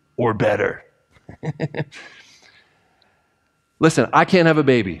do, or better. Listen, I can't have a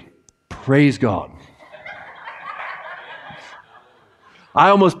baby. Praise God. I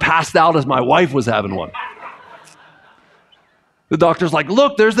almost passed out as my wife was having one. The doctor's like,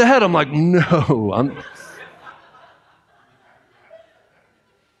 look, there's the head. I'm like, no.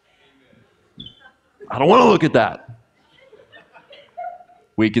 I don't want to look at that.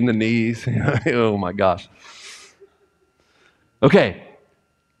 Weak in the knees. Oh my gosh. Okay.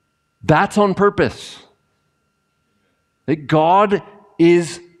 That's on purpose. That God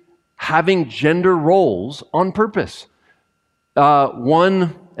is having gender roles on purpose.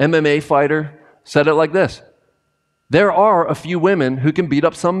 One MMA fighter said it like this: there are a few women who can beat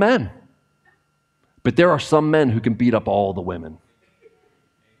up some men, but there are some men who can beat up all the women.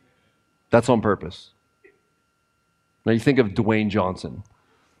 That's on purpose. Now you think of Dwayne Johnson,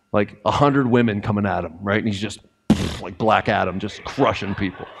 like 100 women coming at him, right? And he's just like Black Adam, just crushing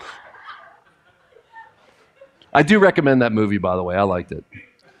people. I do recommend that movie, by the way. I liked it.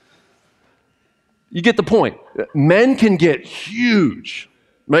 You get the point. Men can get huge,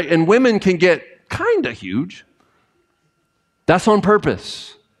 right? And women can get kind of huge. That's on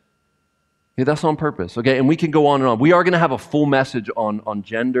purpose. Yeah, that's on purpose, okay? And we can go on and on. We are going to have a full message on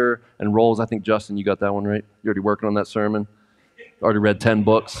gender and roles. I think, Justin, you got that one right? You already working on that sermon? Already read 10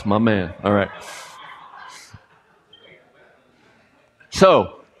 books? My man. All right.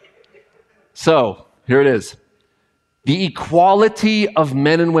 So, here it is. The equality of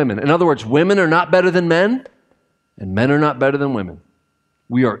men and women. In other words, women are not better than men, and men are not better than women.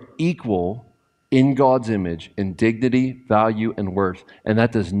 We are equal in God's image in dignity, value, and worth. And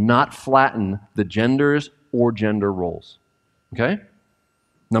that does not flatten the genders or gender roles. Okay?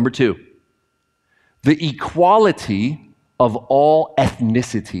 Number 2, the equality of all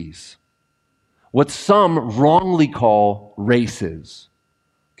ethnicities. What some wrongly call races.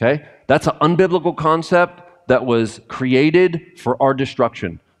 Okay? That's an unbiblical concept that was created for our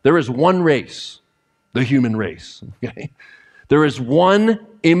destruction. There is one race, the human race. Okay? There is one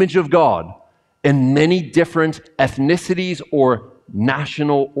image of God and many different ethnicities or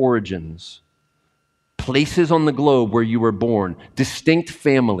national origins, places on the globe where you were born, distinct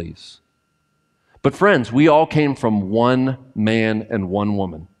families. But friends, we all came from one man and one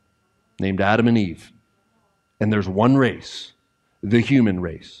woman named Adam and Eve. And there's one race, the human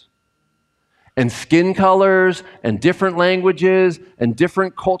race. And skin colors and different languages and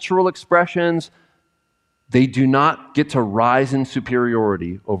different cultural expressions, they do not get to rise in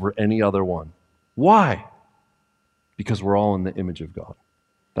superiority over any other one. Why? Because we're all in the image of God.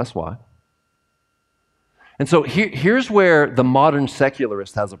 That's why. And so here's where the modern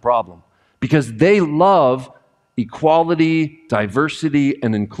secularist has a problem. Because they love equality, diversity,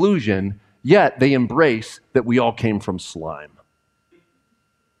 and inclusion, yet they embrace that we all came from slime.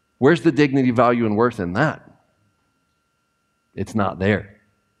 Where's the dignity, value, and worth in that? It's not there.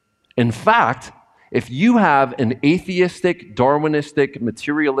 In fact, if you have an atheistic, Darwinistic,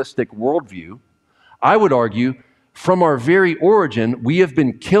 materialistic worldview, I would argue from our very origin, we have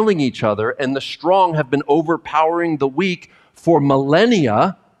been killing each other, and the strong have been overpowering the weak for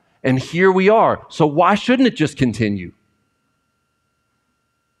millennia, and here we are. So why shouldn't it just continue?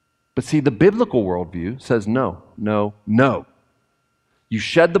 But see, the biblical worldview says no, no, no. You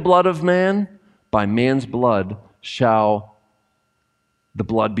shed the blood of man, by man's blood shall the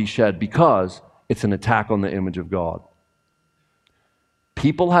blood be shed, because it's an attack on the image of God.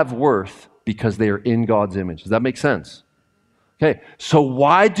 People have worth because they are in God's image. Does that make sense? Okay, so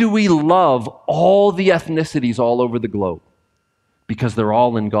why do we love all the ethnicities all over the globe? Because they're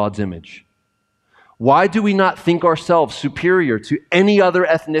all in God's image. Why do we not think ourselves superior to any other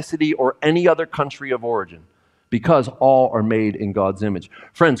ethnicity or any other country of origin? Because all are made in God's image.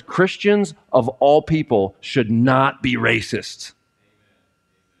 Friends, Christians of all people should not be racists.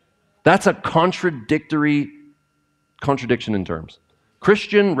 That's a contradiction in terms.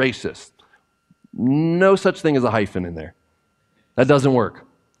 Christian racist. No such thing as a hyphen in there. That doesn't work.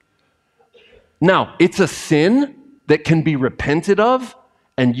 Now, it's a sin that can be repented of,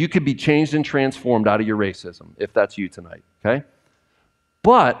 and you could be changed and transformed out of your racism, if that's you tonight, okay?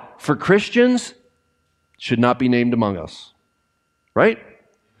 But for Christians, should not be named among us, right?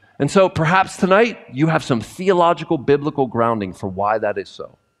 And so perhaps tonight you have some theological, biblical grounding for why that is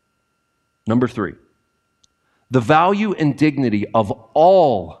so. Number 3, the value and dignity of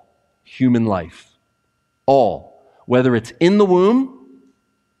all human life, all, whether it's in the womb,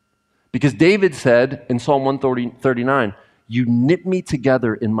 because David said in Psalm 139, you knit me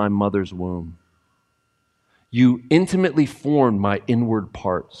together in my mother's womb. You intimately formed my inward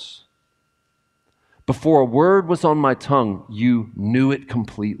parts. Before a word was on my tongue, you knew it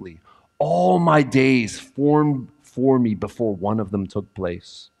completely. All my days formed for me before one of them took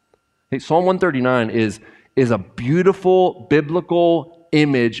place. Hey, Psalm 139 is a beautiful biblical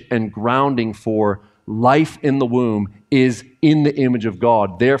image and grounding for life in the womb is in the image of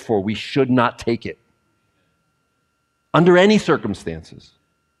God. Therefore, we should not take it under any circumstances.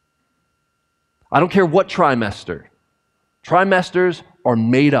 I don't care what trimester. Trimesters are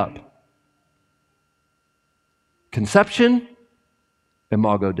made up. Conception,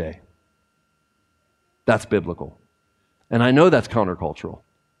 Imago Dei. That's biblical. And I know that's countercultural.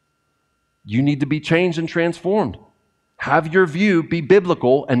 You need to be changed and transformed. Have your view be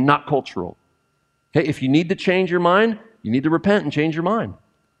biblical and not cultural. Okay, if you need to change your mind, you need to repent and change your mind.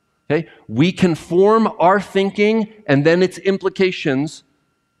 Okay, we can form our thinking and then its implications.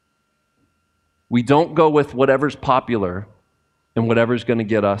 We don't go with whatever's popular and whatever's going to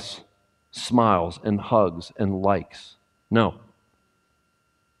get us smiles and hugs and likes. No.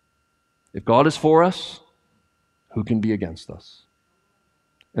 If God is for us, who can be against us?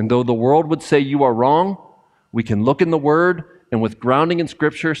 And though the world would say you are wrong, we can look in the Word and with grounding in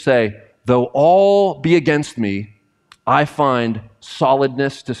Scripture say, though all be against me, I find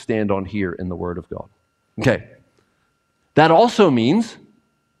solidness to stand on here in the Word of God. Okay. That also means,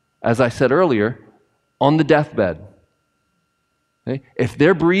 as I said earlier, on the deathbed. Okay? If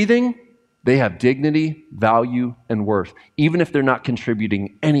they're breathing, they have dignity, value, and worth, even if they're not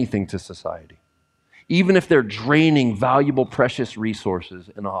contributing anything to society. Even if they're draining valuable, precious resources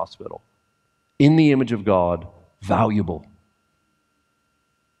in a hospital. In the image of God, valuable.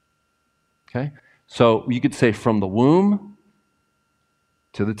 Okay? So you could say from the womb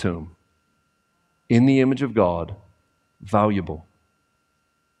to the tomb. In the image of God, valuable.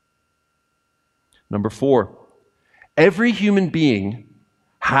 Number 4, every human being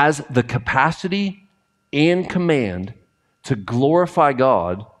has the capacity and command to glorify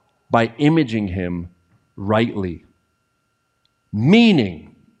God by imaging Him rightly.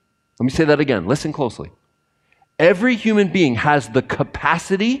 Meaning, let me say that again, listen closely. Every human being has the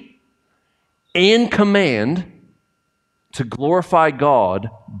capacity and command to glorify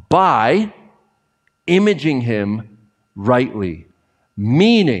God by imaging Him rightly.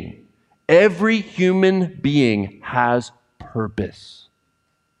 Meaning, every human being has purpose.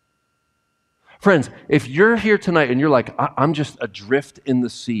 Friends, if you're here tonight and you're like, I'm just adrift in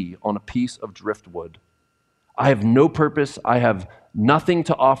the sea on a piece of driftwood. I have no purpose. I have nothing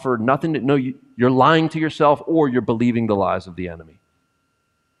to offer, nothing to know. You're lying to yourself or you're believing the lies of the enemy.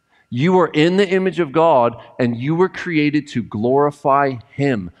 You are in the image of God and you were created to glorify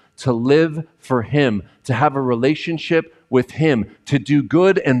Him, to live for Him, to have a relationship with Him, to do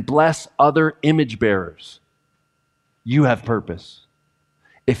good and bless other image bearers. You have purpose.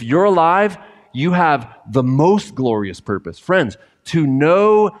 If you're alive, you have the most glorious purpose. Friends, to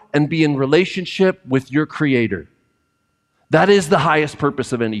know and be in relationship with your Creator. That is the highest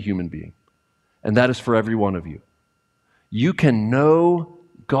purpose of any human being. And that is for every one of you. You can know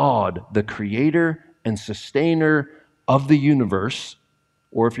God, the Creator and Sustainer of the universe,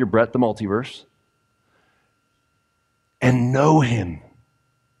 or if you're Brett, the multiverse, and know Him.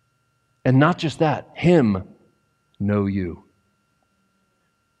 And not just that, Him know you.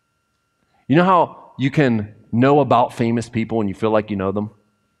 You know how you can know about famous people and you feel like you know them?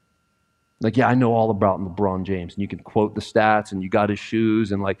 Like, yeah, I know all about LeBron James. And you can quote the stats and you got his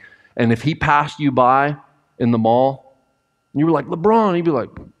shoes and if he passed you by in the mall, You were like, LeBron. He'd be like,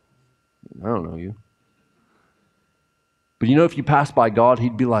 I don't know you. But you know, if you pass by God,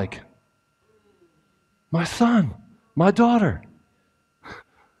 he'd be like, my son, my daughter.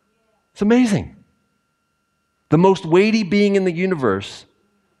 It's amazing. The most weighty being in the universe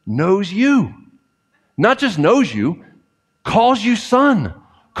knows you. Not just knows you, calls you son,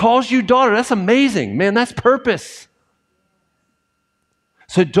 calls you daughter. That's amazing. Man, that's purpose.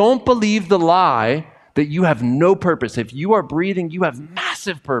 So don't believe the lie that you have no purpose. If you are breathing, you have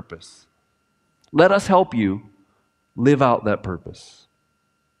massive purpose. Let us help you live out that purpose.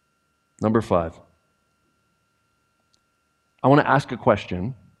 Number 5. I want to ask a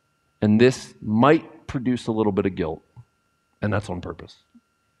question, and this might produce a little bit of guilt, and that's on purpose.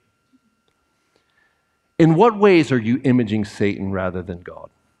 In what ways are you imaging Satan rather than God?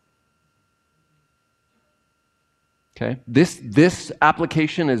 Okay? This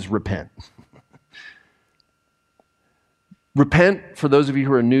application is repent. Repent, for those of you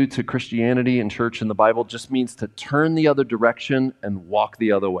who are new to Christianity and church and the Bible, just means to turn the other direction and walk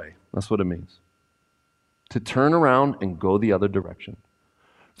the other way. That's what it means. To turn around and go the other direction.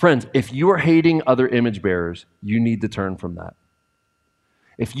 Friends, if you are hating other image bearers, you need to turn from that.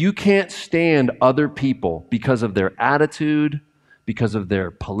 If you can't stand other people because of their attitude, because of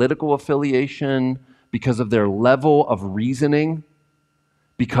their political affiliation, because of their level of reasoning,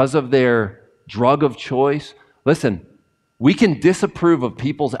 because of their drug of choice, listen, we can disapprove of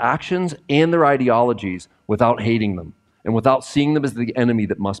people's actions and their ideologies without hating them and without seeing them as the enemy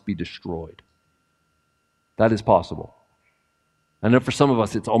that must be destroyed. That is possible. I know for some of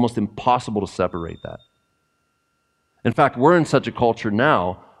us, it's almost impossible to separate that. In fact, we're in such a culture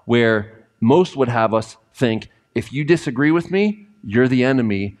now where most would have us think, if you disagree with me, you're the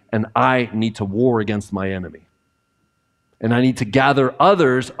enemy, and I need to war against my enemy. And I need to gather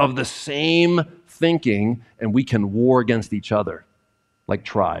others of the same thinking, and we can war against each other like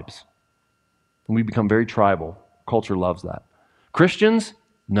tribes. And we become very tribal. Culture loves that. Christians,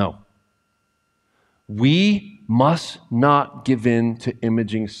 no. We must not give in to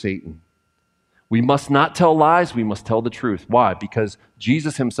imaging Satan. We must not tell lies, we must tell the truth. Why? Because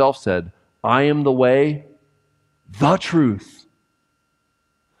Jesus himself said, I am the way, the truth.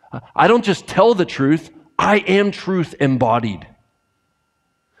 I don't just tell the truth, I am truth embodied.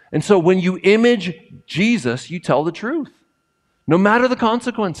 And so when you image Jesus, you tell the truth, no matter the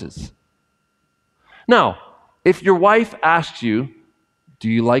consequences. Now, if your wife asks you, do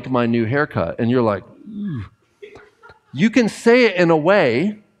you like my new haircut? And you're like, ooh. You can say it in a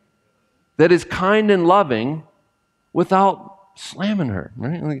way that is kind and loving without slamming her.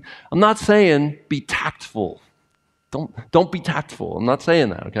 Right? Like, I'm not saying be tactful. Don't be tactful. I'm not saying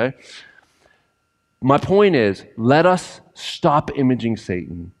that, okay? My point is, let us stop imaging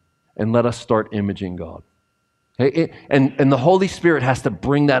Satan and let us start imaging God. Okay? And the Holy Spirit has to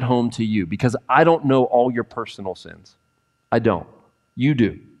bring that home to you, because I don't know all your personal sins. I don't. You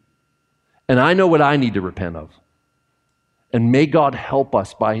do. And I know what I need to repent of. And may God help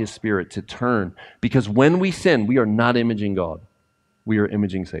us by his Spirit to turn, because when we sin, we are not imaging God. We are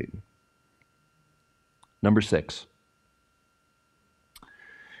imaging Satan. Number 6.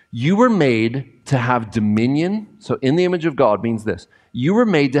 You were made to have dominion. So in the image of God means this. You were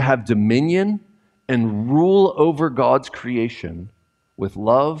made to have dominion and rule over God's creation with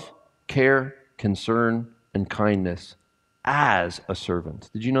love, care, concern, and kindness as a servant.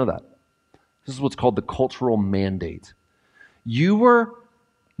 Did you know that? This is what's called the cultural mandate. You were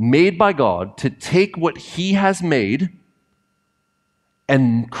made by God to take what he has made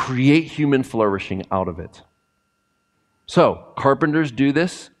and create human flourishing out of it. So, carpenters do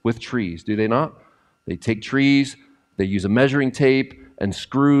this with trees, do they not? They take trees, they use a measuring tape and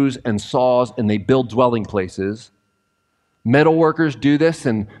screws and saws, and they build dwelling places. Metal workers do this,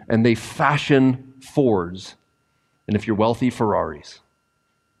 and they fashion Fords. And if you're wealthy, Ferraris.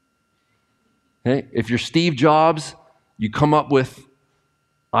 Okay? If you're Steve Jobs, you come up with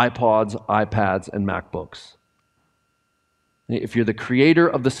iPods, iPads, and MacBooks. If you're the creator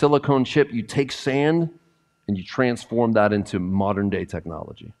of the silicone chip, you take sand and you transform that into modern day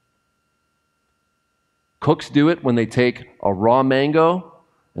technology. Cooks do it when they take a raw mango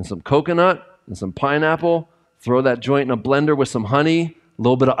and some coconut and some pineapple, throw that joint in a blender with some honey, a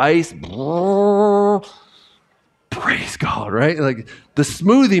little bit of ice. Praise God, right? Like the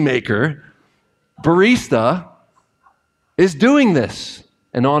smoothie maker, barista, is doing this.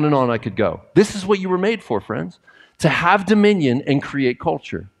 And on I could go. This is what you were made for, friends. To have dominion and create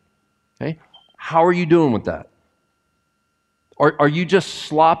culture. Okay? How are you doing with that? Are you just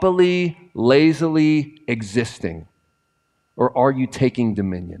sloppily, lazily existing? Or are you taking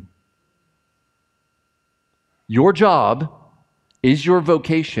dominion? Your job is your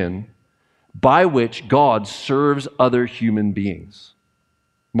vocation by which God serves other human beings.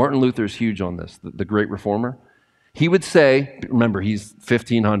 Martin Luther is huge on this, the great reformer. He would say, remember, he's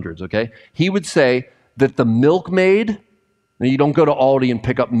 1500s, okay? He would say that the milkmaid, now you don't go to Aldi and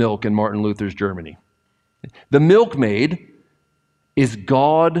pick up milk in Martin Luther's Germany. The milkmaid is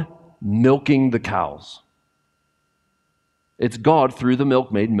God milking the cows. It's God through the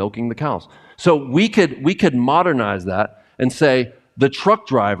milkmaid milking the cows. So we could modernize that and say the truck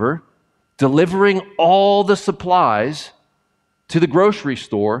driver delivering all the supplies to the grocery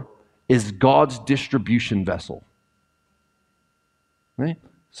store is God's distribution vessel. Right?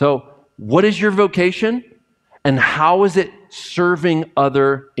 So what is your vocation and how is it serving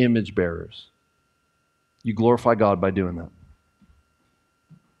other image bearers? You glorify God by doing that.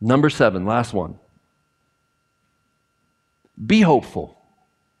 Number 7, last one. Be hopeful.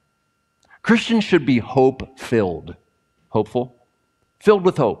 Christians should be hope-filled. Hopeful? Filled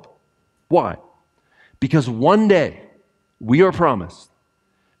with hope. Why? Because one day we are promised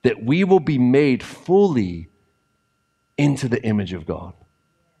that we will be made fully into the image of God.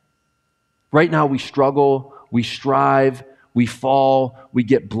 Right now we struggle, we strive, we fall, we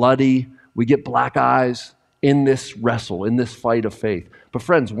get bloody, we get black eyes in this wrestle, in this fight of faith. But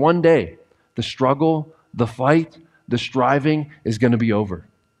friends, one day the struggle, the fight, the striving is going to be over.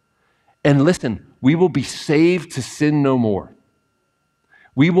 And listen, we will be saved to sin no more.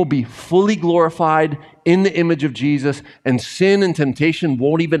 We will be fully glorified in the image of Jesus, and sin and temptation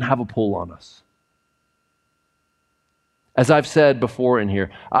won't even have a pull on us. As I've said before in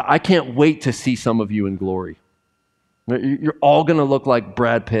here, I can't wait to see some of you in glory. You're all going to look like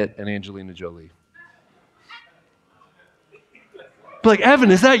Brad Pitt and Angelina Jolie. Like,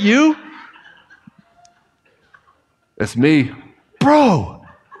 Evan, is that you? It's me. Bro,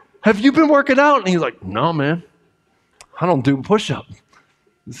 have you been working out? And he's like, no, man. I don't do push-up.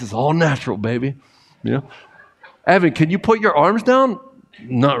 This is all natural, baby. You know? Evan, can you put your arms down?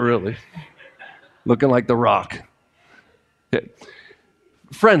 Not really. Looking like The Rock. Okay.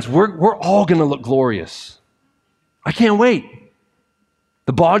 Friends, we're all going to look glorious. I can't wait.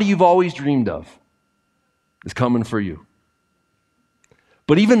 The body you've always dreamed of is coming for you.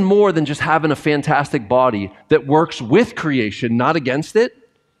 But even more than just having a fantastic body that works with creation, not against it,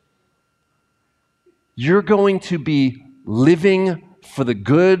 you're going to be living for the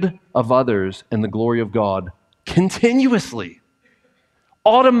good of others and the glory of God continuously,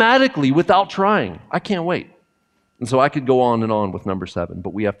 automatically, without trying. I can't wait. And so I could go on and on with number 7,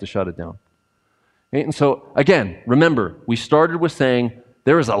 but we have to shut it down. Okay? And so, again, remember, we started with saying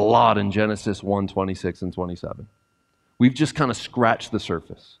there is a lot in Genesis 1, 26 and 27. We've just kind of scratched the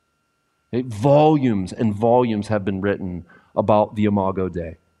surface. Okay? Volumes and volumes have been written about the Imago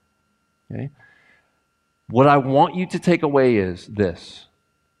Dei. Okay? What I want you to take away is this.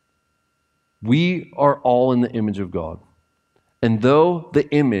 We are all in the image of God. And though the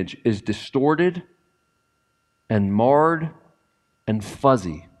image is distorted and marred and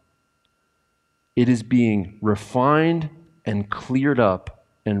fuzzy, it is being refined and cleared up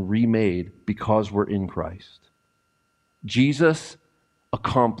and remade because we're in Christ. Jesus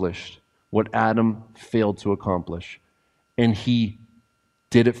accomplished what Adam failed to accomplish, and he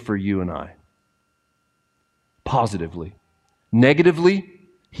did it for you and I. Positively. Negatively,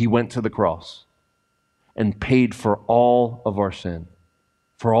 he went to the cross and paid for all of our sin.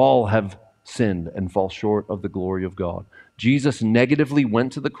 For all have sinned and fall short of the glory of God. Jesus negatively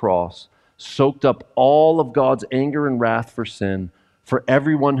went to the cross, soaked up all of God's anger and wrath for sin for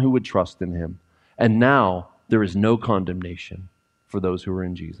everyone who would trust in him. And now there is no condemnation for those who are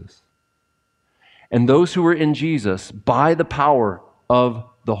in Jesus. And those who are in Jesus, by the power of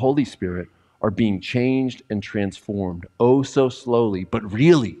the Holy Spirit, are being changed and transformed, oh so slowly, but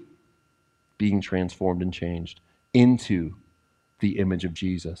really being transformed and changed into the image of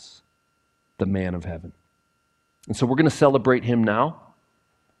Jesus, the man of heaven. And so we're going to celebrate him now.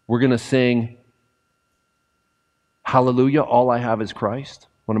 We're going to sing Hallelujah, All I Have is Christ,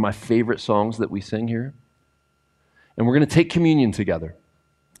 one of my favorite songs that we sing here. And we're going to take communion together.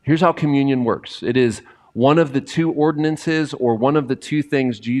 Here's how communion works. It is one of the 2 ordinances or one of the 2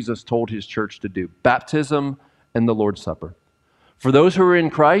 things Jesus told his church to do: baptism and the Lord's Supper. For those who are in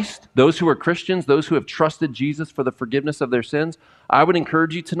Christ, those who are Christians, those who have trusted Jesus for the forgiveness of their sins, I would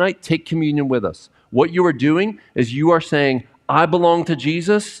encourage you tonight, take communion with us. What you are doing is you are saying, I belong to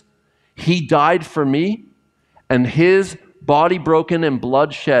Jesus, he died for me, and his body broken and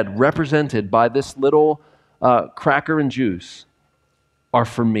blood shed, represented by this little cracker and juice, are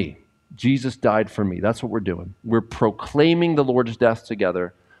for me. Jesus died for me. That's what we're doing. We're proclaiming the Lord's death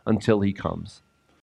together until he comes.